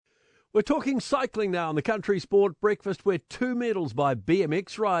We're talking cycling now on the Country Sport Breakfast, where 2 medals by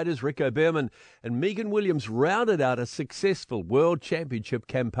BMX riders Rico Bearmen and Megan Williams rounded out a successful World Championship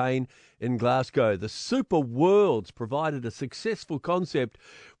campaign in Glasgow. The Super Worlds provided a successful concept,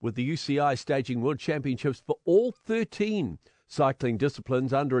 with the UCI staging World Championships for all 13 cycling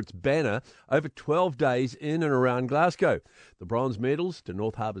disciplines under its banner over 12 days in and around Glasgow. The bronze medals to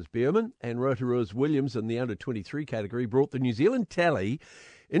North Harbour's Bearmen and Rotorua's Williams in the under-23 category brought the New Zealand tally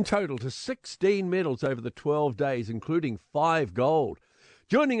in total to 16 medals over the 12 days, including 5 gold.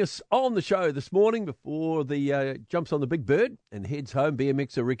 Joining us on the show this morning before the jumps on the big bird and heads home,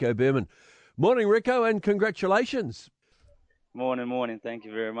 BMXer Rico Bearmen. Morning, Rico, and congratulations. Morning. Thank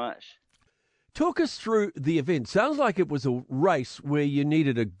you very much. Talk us through the event. Sounds like it was a race where you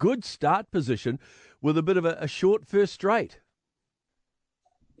needed a good start position with a bit of a short first straight.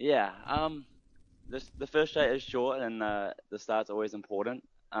 Yeah, the first straight is short, and the start's always important.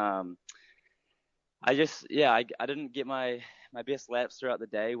 I didn't get my best laps throughout the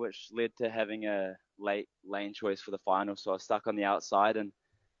day, which led to having a late lane choice for the final. So I was stuck on the outside and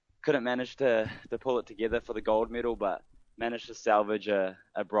couldn't manage to pull it together for the gold medal, but managed to salvage a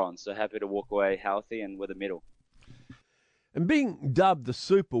bronze. So happy to walk away healthy and with a medal. And being dubbed the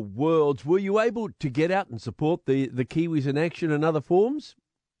Super Worlds, were you able to get out and support the Kiwis in action in other forms?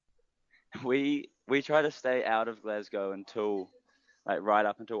 We try to stay out of Glasgow until right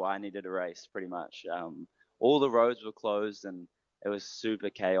up until I needed a race, pretty much. All the roads were closed and it was super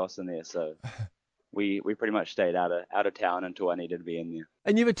chaos in there. So we pretty much stayed out of town until I needed to be in there.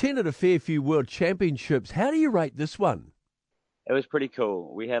 And you've attended a fair few World Championships. How do you rate this one? It was pretty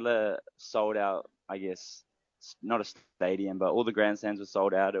cool. We had a sold out, I guess, not a stadium, but all the grandstands were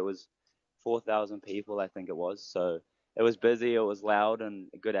sold out. It was 4,000 people, I think it was. So it was busy, it was loud, and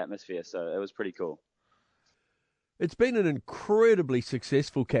a good atmosphere. So it was pretty cool. It's been an incredibly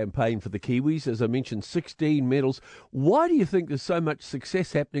successful campaign for the Kiwis. As I mentioned, 16 medals. Why do you think there's so much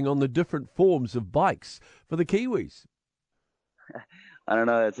success happening on the different forms of bikes for the Kiwis? I don't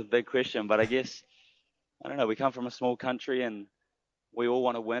know. It's a big question, but I guess, I don't know. We come from a small country and we all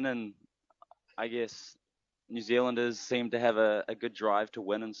want to win. And I guess New Zealanders seem to have a good drive to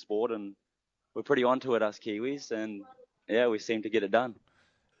win in sport. And we're pretty onto it, us Kiwis. And yeah, we seem to get it done.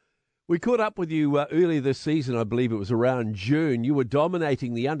 We caught up with you earlier this season. I believe it was around June. You were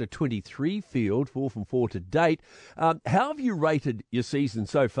dominating the under-23 field, 4 from 4 to date. How have you rated your season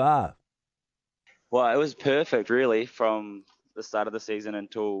so far? Well, it was perfect, really, from the start of the season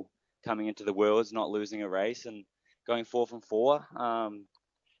until coming into the Worlds, not losing a race and going 4 from 4.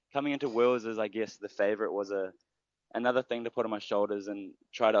 Coming into Worlds as, I guess, the favourite was another thing to put on my shoulders and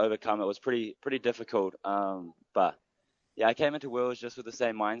try to overcome. It was pretty difficult, but yeah, I came into Worlds just with the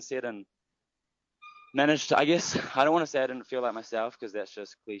same mindset and managed to, I guess, I don't want to say I didn't feel like myself because that's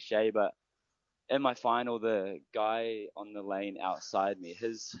just cliche, but in my final, the guy on the lane outside me,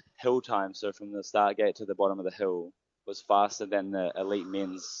 his hill time, so from the start gate to the bottom of the hill, was faster than the elite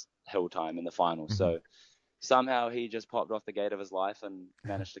men's hill time in the final. Mm-hmm. So somehow he just popped off the gate of his life and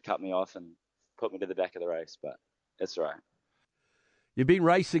managed to cut me off and put me to the back of the race, but it's all right. You've been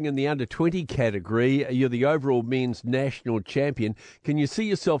racing in the under-20 category. You're the overall men's national champion. Can you see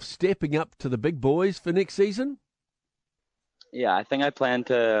yourself stepping up to the big boys for next season? Yeah, I think I plan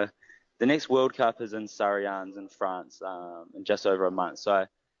to. The next World Cup is in Sarrians in France in just over a month. So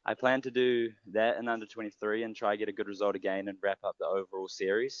I plan to do that in under-23 and try to get a good result again and wrap up the overall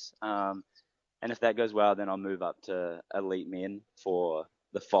series. And if that goes well, then I'll move up to elite men for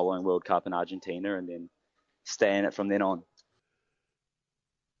the following World Cup in Argentina and then stay in it from then on.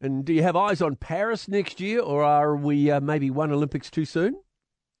 And do you have eyes on Paris next year, or are we maybe one Olympics too soon?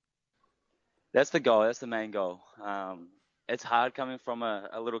 That's the goal. That's the main goal. It's hard coming from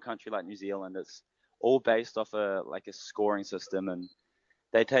a little country like New Zealand. It's all based off a scoring system, and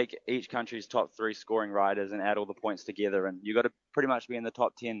they take each country's top 3 scoring riders and add all the points together, and you got to pretty much be in the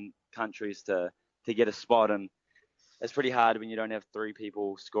top 10 countries to get a spot. And it's pretty hard when you don't have 3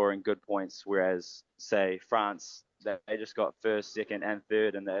 people scoring good points, whereas, say, France, they just got first, second, and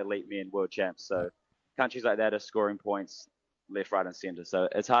third in the elite men world champs. So countries like that are scoring points left, right, and centre. So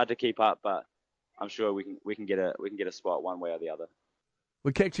it's hard to keep up, but I'm sure we can get a spot one way or the other.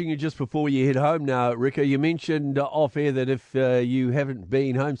 We're catching you just before you head home now, Rico. You mentioned off air that if you haven't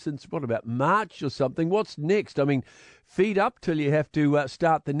been home since, about March or something, what's next? I mean, feed up till you have to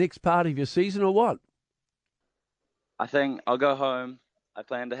start the next part of your season, or what? I think I'll go home. I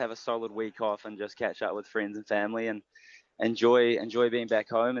plan to have a solid week off and just catch up with friends and family and enjoy being back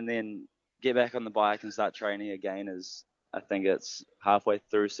home, and then get back on the bike and start training again. As I think it's halfway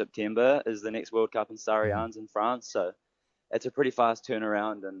through September is the next World Cup in Sarrians in France. So it's a pretty fast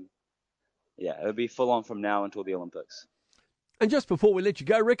turnaround, and yeah, it would be full on from now until the Olympics. And just before we let you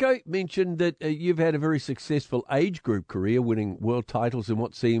go, Rico, mentioned that you've had a very successful age group career, winning world titles in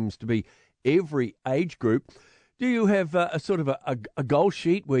what seems to be every age group. Do you have a sort of a goal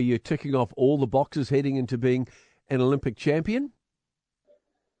sheet where you're ticking off all the boxes heading into being an Olympic champion?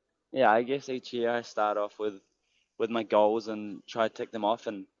 Yeah, I guess each year I start off with my goals and try to tick them off.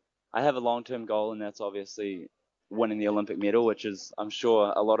 And I have a long-term goal, and that's obviously winning the Olympic medal, which is, I'm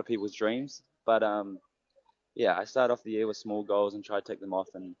sure, a lot of people's dreams. But yeah, I start off the year with small goals and try to tick them off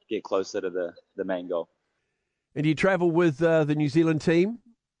and get closer to the main goal. And do you travel with the New Zealand team?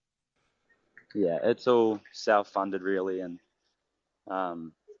 Yeah, it's all self-funded really, and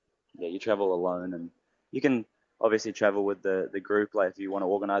yeah, you travel alone, and you can obviously travel with the group, like if you want to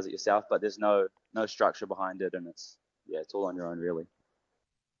organize it yourself, but there's no structure behind it, and it's all on your own really.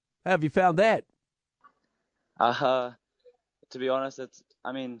 How have you found that? Uh, to be honest,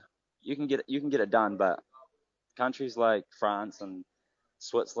 I mean, you can get it done, but countries like France and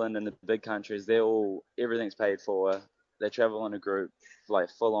Switzerland and the big countries, everything's paid for. They travel in a group,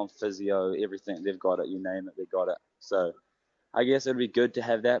 like full on physio, everything. They've got it. You name it, they got it. So I guess it'd be good to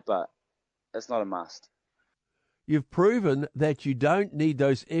have that, but it's not a must. You've proven that you don't need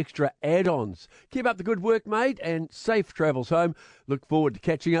those extra add-ons. Keep up the good work, mate, and safe travels home. Look forward to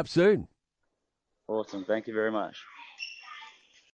catching up soon. Awesome. Thank you very much.